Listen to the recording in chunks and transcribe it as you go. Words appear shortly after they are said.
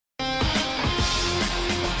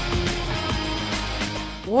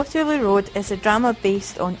Waterloo Road is a drama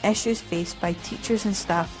based on issues faced by teachers and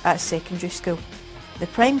staff at a secondary school. The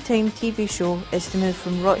prime-time TV show is to move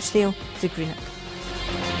from Rochdale to Greenock.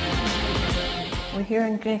 We're here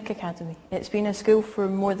in Greenock Academy. It's been a school for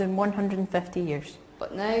more than 150 years.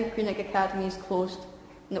 But now Greenock Academy is closed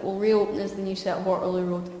and it will reopen as the new set of Waterloo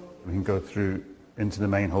Road. We can go through into the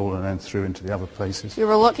main hall and then through into the other places. We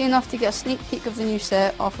were lucky enough to get a sneak peek of the new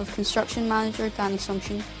set off of construction manager Danny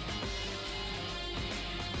Sumption.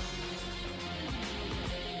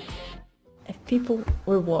 If people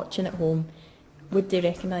were watching at home, would they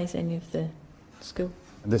recognise any of the school?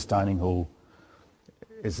 This dining hall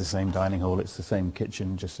is the same dining hall, it's the same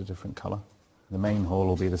kitchen, just a different colour. The main hall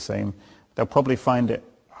will be the same. They'll probably find it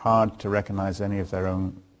hard to recognise any of their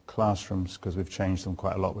own classrooms because we've changed them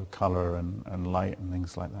quite a lot with colour and light and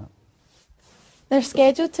things like that. They're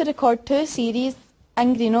scheduled to record 2 series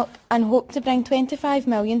in Greenock and hope to bring 25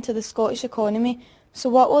 million to the Scottish economy. So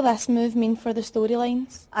what will this move mean for the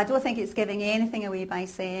storylines? I don't think it's giving anything away by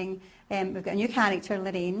saying we've got a new character,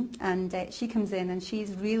 Lorraine, and she comes in and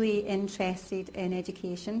she's really interested in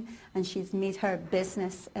education and she's made her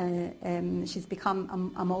business, she's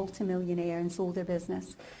become a multi-millionaire and sold her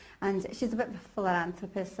business. And she's a bit of a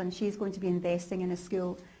philanthropist and she's going to be investing in a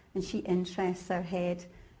school and she interests her head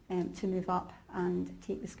to move up and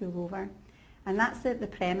take the school over. And that's the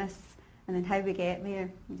premise. And then how we get there,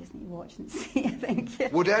 we just need to watch and see, I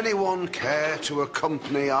think. Would anyone care to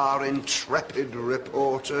accompany our intrepid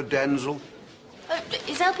reporter, Denzel?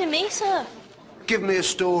 He's helping me, sir. Give me a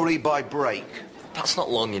story by break. That's not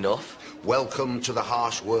long enough. Welcome to the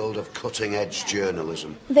harsh world of cutting-edge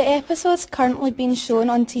journalism. The episodes currently being shown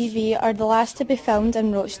on TV are the last to be filmed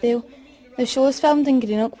in Rochdale. The shows filmed in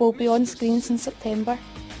Greenock will be on screens in September.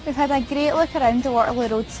 We've had a great look around the Waterloo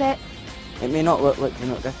Road set. It may not look like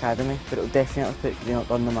Greenock Academy, but it will definitely put Greenock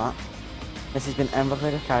on the map. This has been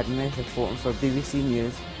Inverclyde Academy reporting for BBC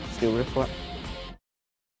News School Report.